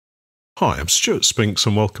Hi, I'm Stewart Spinks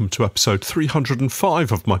and welcome to episode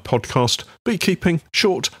 305 of my podcast, Beekeeping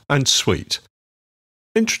Short and Sweet.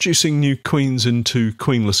 Introducing new queens into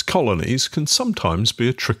queenless colonies can sometimes be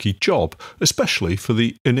a tricky job, especially for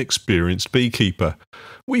the inexperienced beekeeper.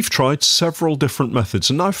 We've tried several different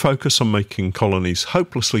methods and now focus on making colonies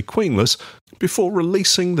hopelessly queenless before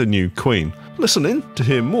releasing the new queen. Listen in to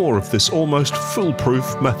hear more of this almost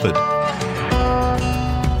foolproof method.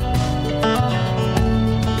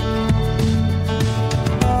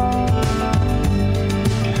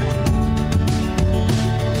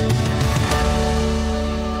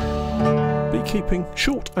 Beekeeping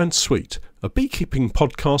Short and Sweet, a beekeeping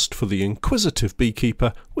podcast for the inquisitive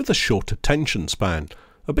beekeeper with a short attention span.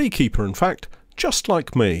 A beekeeper, in fact, just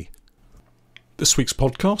like me. This week's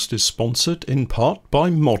podcast is sponsored in part by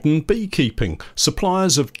Modern Beekeeping,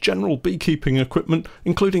 suppliers of general beekeeping equipment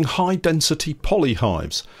including high-density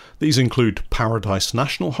polyhives. These include Paradise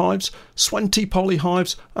National hives, Swenty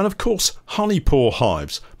polyhives and of course Honeypore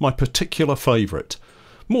hives, my particular favourite.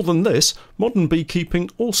 More than this, Modern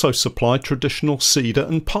Beekeeping also supply traditional cedar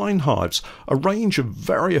and pine hives, a range of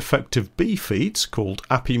very effective bee feeds called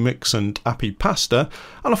Apimix and Apipasta,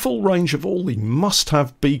 and a full range of all the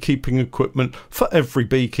must-have beekeeping equipment for every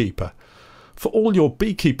beekeeper. For all your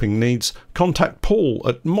beekeeping needs, contact Paul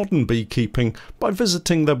at Modern Beekeeping by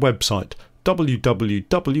visiting their website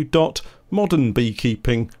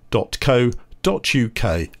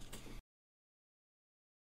www.modernbeekeeping.co.uk.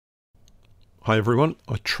 Hi everyone,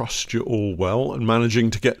 I trust you're all well and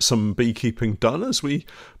managing to get some beekeeping done as we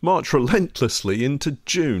march relentlessly into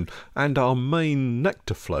June and our main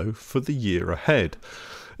nectar flow for the year ahead.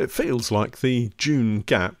 It feels like the June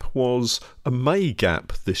gap was a May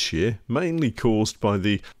gap this year, mainly caused by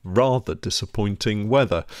the rather disappointing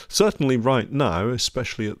weather. Certainly right now,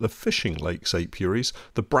 especially at the fishing lakes apiaries,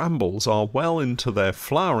 the brambles are well into their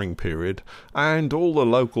flowering period and all the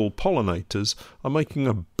local pollinators are making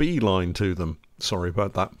a beeline to them. Sorry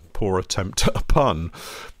about that poor attempt at a pun.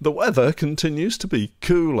 The weather continues to be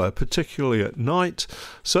cooler, particularly at night.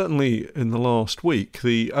 Certainly in the last week,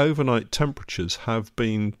 the overnight temperatures have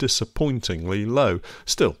been disappointingly low.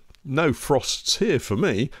 Still, no frosts here for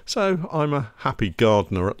me, so I'm a happy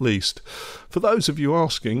gardener at least. For those of you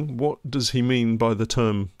asking, what does he mean by the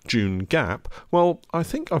term June gap? Well, I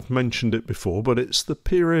think I've mentioned it before, but it's the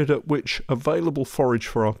period at which available forage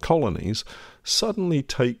for our colonies suddenly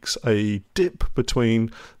takes a dip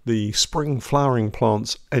between the spring flowering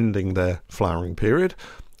plants ending their flowering period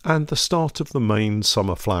and the start of the main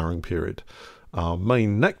summer flowering period, our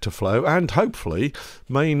main nectar flow and hopefully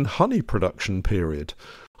main honey production period.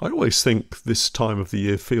 I always think this time of the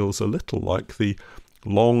year feels a little like the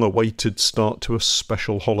long-awaited start to a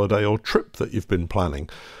special holiday or trip that you've been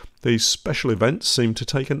planning. These special events seem to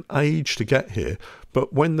take an age to get here,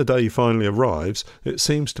 but when the day finally arrives, it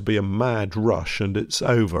seems to be a mad rush and it's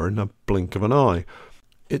over in a blink of an eye.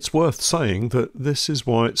 It's worth saying that this is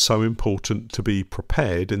why it's so important to be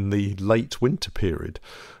prepared in the late winter period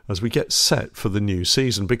as we get set for the new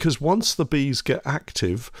season, because once the bees get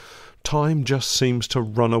active, time just seems to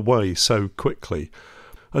run away so quickly.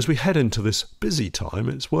 As we head into this busy time,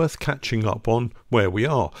 it's worth catching up on where we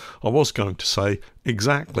are. I was going to say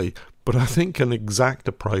exactly, but I think an exact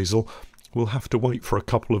appraisal will have to wait for a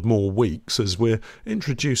couple of more weeks as we're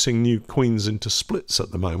introducing new queens into splits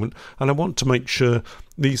at the moment, and I want to make sure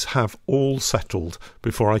these have all settled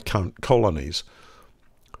before I count colonies.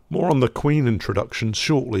 More on the queen introductions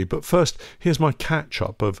shortly, but first here's my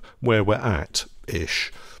catch-up of where we're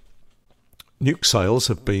at-ish. Nuke sales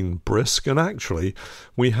have been brisk, and actually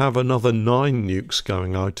we have another 9 nukes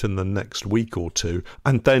going out in the next week or two,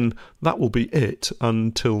 and then that will be it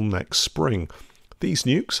until next spring. These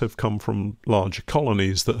nukes have come from larger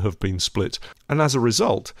colonies that have been split, and as a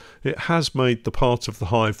result it has made the part of the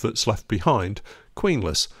hive that's left behind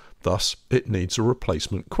queenless, thus it needs a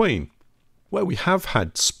replacement queen. Where we have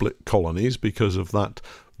had split colonies because of that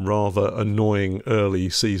rather annoying early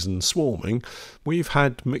season swarming, we've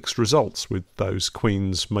had mixed results with those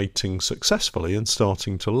queens mating successfully and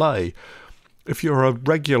starting to lay. If you're a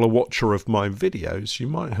regular watcher of my videos, you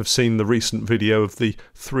might have seen the recent video of the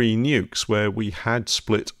 3 nukes where we had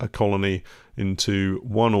split a colony into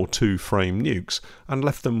 1 or 2 frame nukes and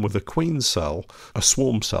left them with a queen cell, a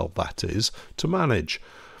swarm cell that is, to manage.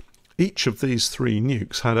 Each of these 3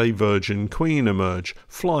 nukes had a virgin queen emerge,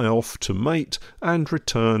 fly off to mate and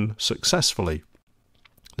return successfully.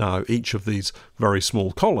 Now, each of these very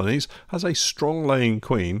small colonies has a strong laying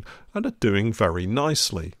queen and are doing very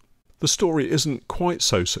nicely. The story isn't quite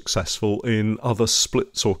so successful in other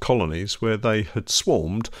splits or colonies where they had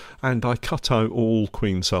swarmed and I cut out all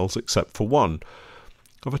queen cells except for one.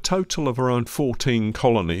 Of a total of around 14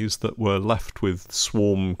 colonies that were left with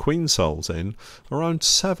swarm queen cells in, around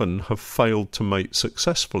 7 have failed to mate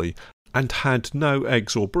successfully and had no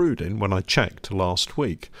eggs or brood in when I checked last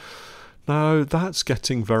week. Now, that's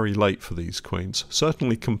getting very late for these queens,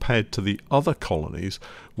 certainly compared to the other colonies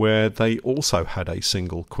where they also had a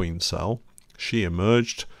single queen cell. She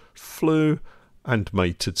emerged, flew, and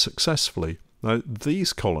mated successfully. Now,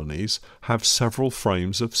 these colonies have several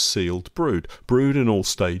frames of sealed brood in all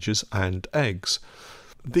stages, and eggs.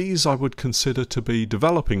 These I would consider to be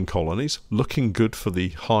developing colonies, looking good for the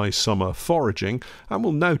high summer foraging, and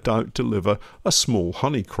will no doubt deliver a small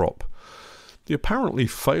honey crop. The apparently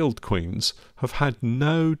failed queens have had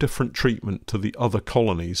no different treatment to the other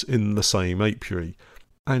colonies in the same apiary,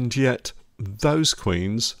 and yet those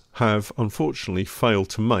queens have unfortunately failed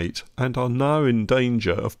to mate and are now in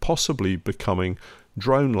danger of possibly becoming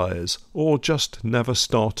drone layers or just never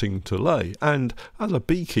starting to lay. And as a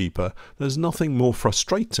beekeeper, there's nothing more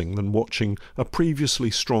frustrating than watching a previously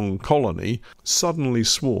strong colony suddenly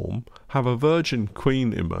swarm, have a virgin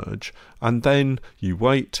queen emerge, and then you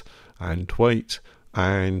wait and wait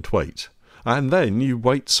and wait. And then you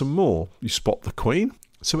wait some more. You spot the queen.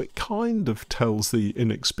 So it kind of tells the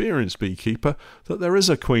inexperienced beekeeper that there is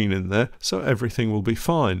a queen in there, so everything will be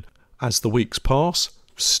fine. As the weeks pass,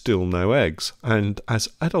 still no eggs, and as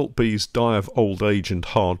adult bees die of old age and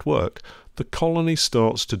hard work, the colony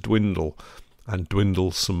starts to dwindle, and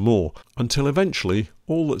dwindle some more, until eventually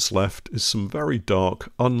all that's left is some very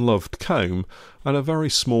dark, unloved comb and a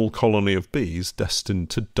very small colony of bees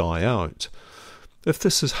destined to die out. If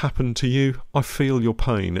this has happened to you, I feel your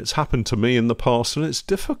pain. It's happened to me in the past, and it's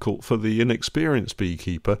difficult for the inexperienced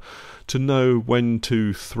beekeeper to know when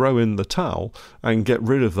to throw in the towel and get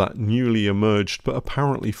rid of that newly emerged but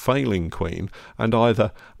apparently failing queen and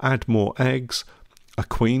either add more eggs, a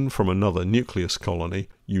queen from another nucleus colony,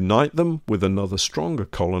 unite them with another stronger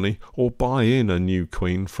colony, or buy in a new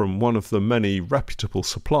queen from one of the many reputable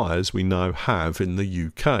suppliers we now have in the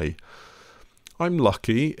UK. I'm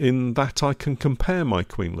lucky in that I can compare my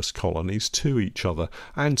queenless colonies to each other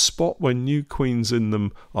and spot when new queens in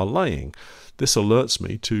them are laying. This alerts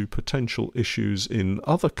me to potential issues in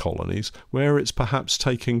other colonies where it's perhaps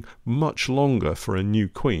taking much longer for a new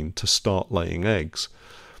queen to start laying eggs.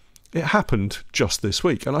 It happened just this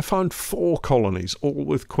week, and I found 4 colonies, all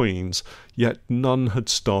with queens, yet none had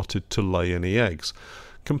started to lay any eggs,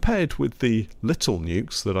 compared with the little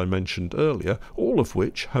nukes that I mentioned earlier, all of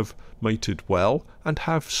which have mated well and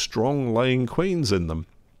have strong laying queens in them.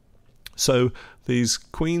 So these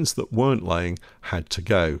queens that weren't laying had to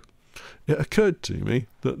go. It occurred to me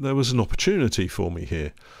that there was an opportunity for me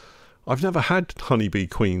here. I've never had honeybee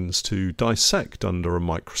queens to dissect under a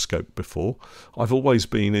microscope before. I've always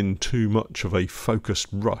been in too much of a focused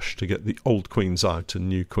rush to get the old queens out and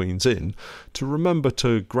new queens in to remember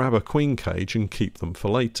to grab a queen cage and keep them for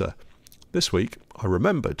later. This week I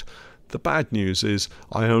remembered. The bad news is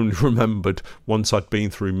I only remembered once I'd been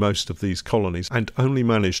through most of these colonies and only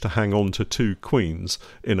managed to hang on to 2 queens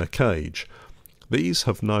in a cage. These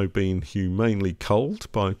have now been humanely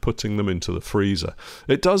culled by putting them into the freezer.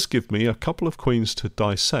 It does give me a couple of queens to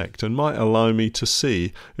dissect and might allow me to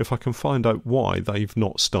see if I can find out why they've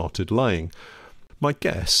not started laying. My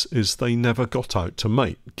guess is they never got out to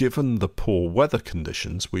mate, given the poor weather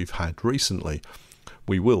conditions we've had recently.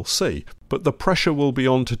 We will see, but the pressure will be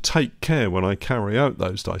on to take care when I carry out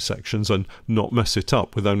those dissections and not mess it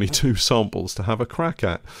up with only 2 samples to have a crack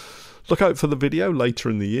at. Look out for the video later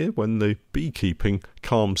in the year when the beekeeping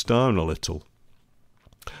calms down a little.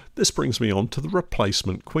 This brings me on to the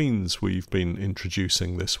replacement queens we've been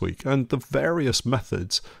introducing this week and the various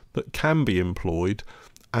methods that can be employed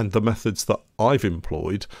and the methods that I've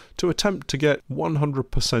employed to attempt to get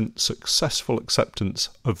 100% successful acceptance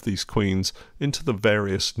of these queens into the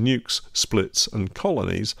various nukes, splits and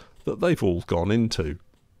colonies that they've all gone into.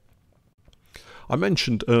 I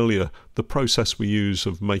mentioned earlier the process we use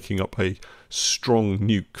of making up a strong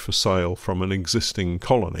nuke for sale from an existing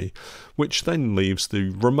colony, which then leaves the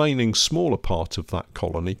remaining smaller part of that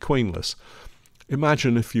colony queenless.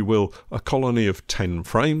 Imagine, if you will, a colony of 10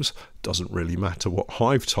 frames. Doesn't really matter what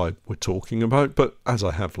hive type we're talking about, but as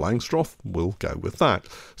I have Langstroth, we'll go with that.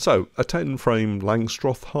 So, a 10-frame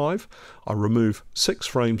Langstroth hive. I remove 6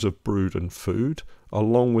 frames of brood and food,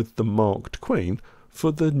 along with the marked queen,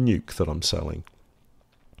 for the nuke that I'm selling.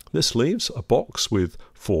 This leaves a box with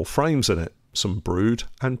 4 frames in it, some brood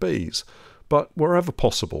and bees, but wherever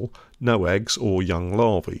possible, no eggs or young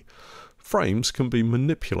larvae. Frames can be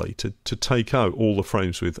manipulated to take out all the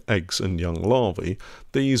frames with eggs and young larvae,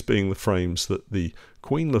 these being the frames that the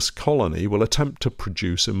queenless colony will attempt to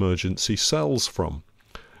produce emergency cells from.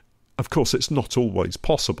 Of course, it's not always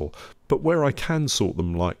possible, but where I can sort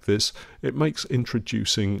them like this, it makes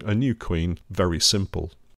introducing a new queen very simple.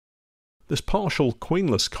 This partial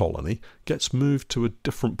queenless colony gets moved to a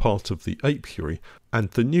different part of the apiary, and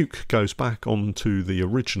the nuke goes back onto the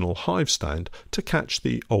original hive stand to catch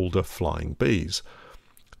the older flying bees.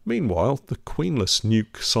 Meanwhile, the queenless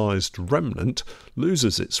nuke-sized remnant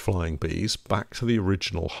loses its flying bees back to the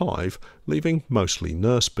original hive, leaving mostly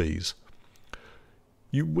nurse bees.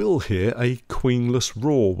 You will hear a queenless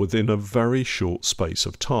roar within a very short space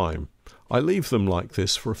of time. I leave them like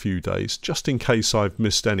this for a few days, just in case I've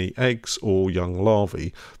missed any eggs or young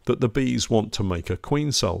larvae that the bees want to make a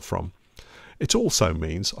queen cell from. It also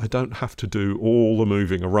means I don't have to do all the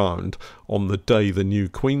moving around on the day the new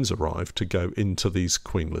queens arrive to go into these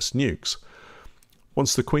queenless nukes.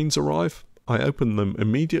 Once the queens arrive, I open them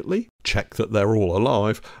immediately, check that they're all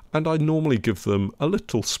alive, and I normally give them a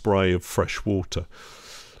little spray of fresh water.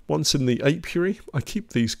 Once in the apiary, I keep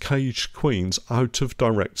these caged queens out of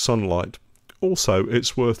direct sunlight. Also,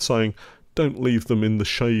 it's worth saying, don't leave them in the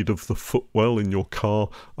shade of the footwell in your car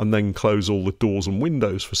and then close all the doors and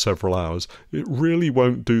windows for several hours. It really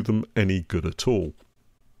won't do them any good at all.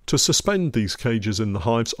 To suspend these cages in the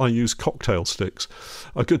hives, I use cocktail sticks.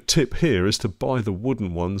 A good tip here is to buy the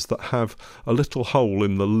wooden ones that have a little hole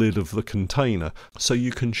in the lid of the container, so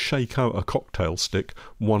you can shake out a cocktail stick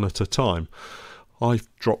one at a time. I've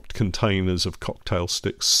dropped containers of cocktail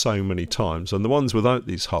sticks so many times, and the ones without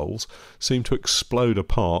these holes seem to explode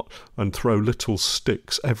apart and throw little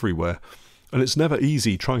sticks everywhere. And it's never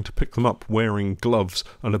easy trying to pick them up wearing gloves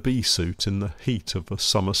and a bee suit in the heat of a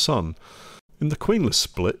summer sun. In the queenless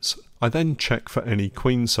splits, I then check for any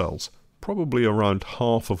queen cells. Probably around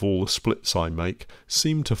half of all the splits I make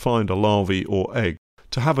seem to find a larvae or egg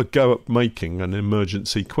to have a go at making an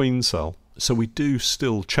emergency queen cell. So we do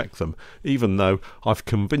still check them, even though I've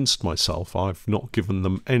convinced myself I've not given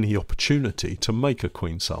them any opportunity to make a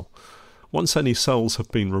queen cell. Once any cells have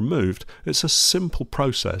been removed, it's a simple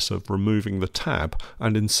process of removing the tab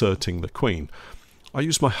and inserting the queen. I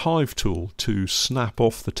use my hive tool to snap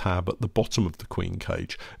off the tab at the bottom of the queen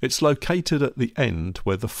cage. It's located at the end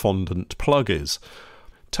where the fondant plug is.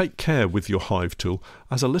 Take care with your hive tool,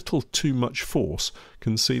 as a little too much force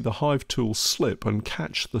can see the hive tool slip and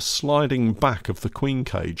catch the sliding back of the queen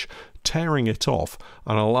cage, tearing it off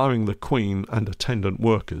and allowing the queen and attendant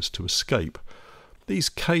workers to escape. These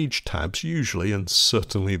cage tabs usually, and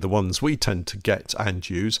certainly the ones we tend to get and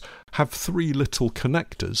use, have 3 little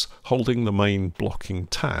connectors holding the main blocking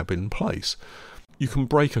tab in place. You can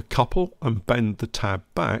break a couple and bend the tab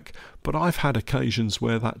back, but I've had occasions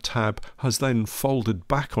where that tab has then folded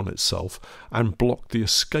back on itself and blocked the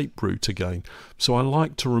escape route again, so I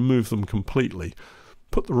like to remove them completely.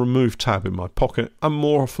 Put the removed tab in my pocket and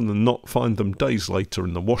more often than not find them days later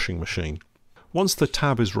in the washing machine. Once the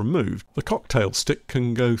tab is removed, the cocktail stick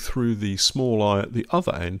can go through the small eye at the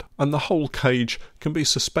other end, and the whole cage can be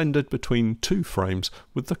suspended between 2 frames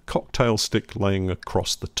with the cocktail stick laying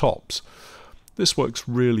across the tops. This works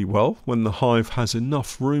really well when the hive has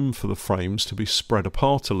enough room for the frames to be spread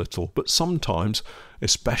apart a little, but sometimes,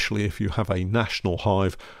 especially if you have a national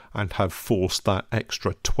hive and have forced that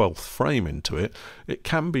extra 12th frame into it, it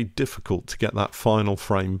can be difficult to get that final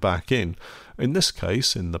frame back in. In this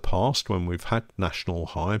case, in the past, when we've had national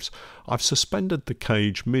hives, I've suspended the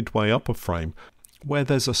cage midway up a frame, where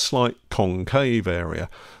there's a slight concave area.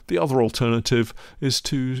 The other alternative is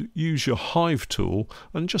to use your hive tool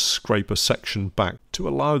and just scrape a section back to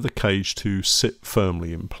allow the cage to sit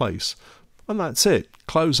firmly in place. And that's it.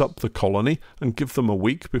 Close up the colony and give them a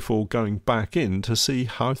week before going back in to see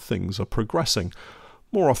how things are progressing.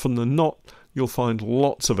 More often than not, you'll find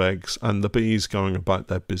lots of eggs and the bees going about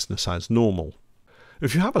their business as normal.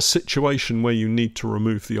 If you have a situation where you need to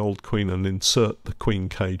remove the old queen and insert the queen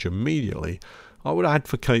cage immediately, I would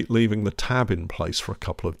advocate leaving the tab in place for a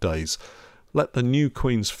couple of days. Let the new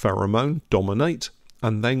queen's pheromone dominate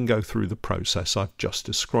and then go through the process I've just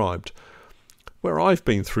described. Where I've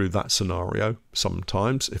been through that scenario,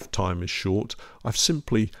 sometimes, if time is short, I've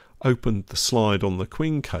simply opened the slide on the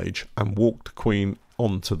queen cage and walked the queen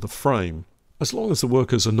onto the frame. As long as the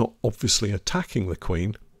workers are not obviously attacking the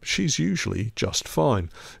queen, she's usually just fine.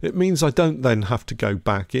 It means I don't then have to go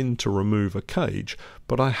back in to remove a cage,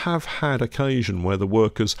 but I have had occasion where the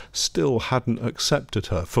workers still hadn't accepted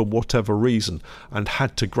her for whatever reason and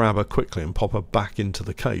had to grab her quickly and pop her back into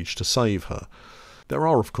the cage to save her. There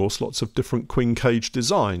are, of course, lots of different queen cage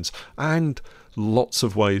designs and lots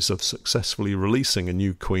of ways of successfully releasing a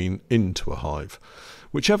new queen into a hive.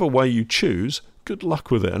 Whichever way you choose, good luck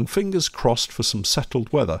with it, and fingers crossed for some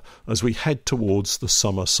settled weather as we head towards the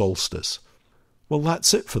summer solstice. Well,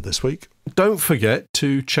 that's it for this week. Don't forget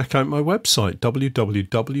to check out my website,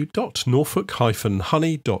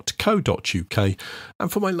 www.norfolk-honey.co.uk,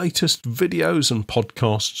 and for my latest videos and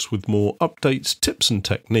podcasts with more updates, tips and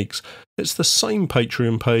techniques, it's the same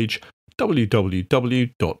Patreon page,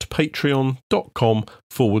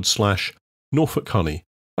 www.patreon.com/Norfolk Honey.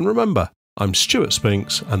 And remember, I'm Stewart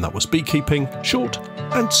Spinks, and that was Beekeeping Short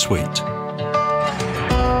and Sweet.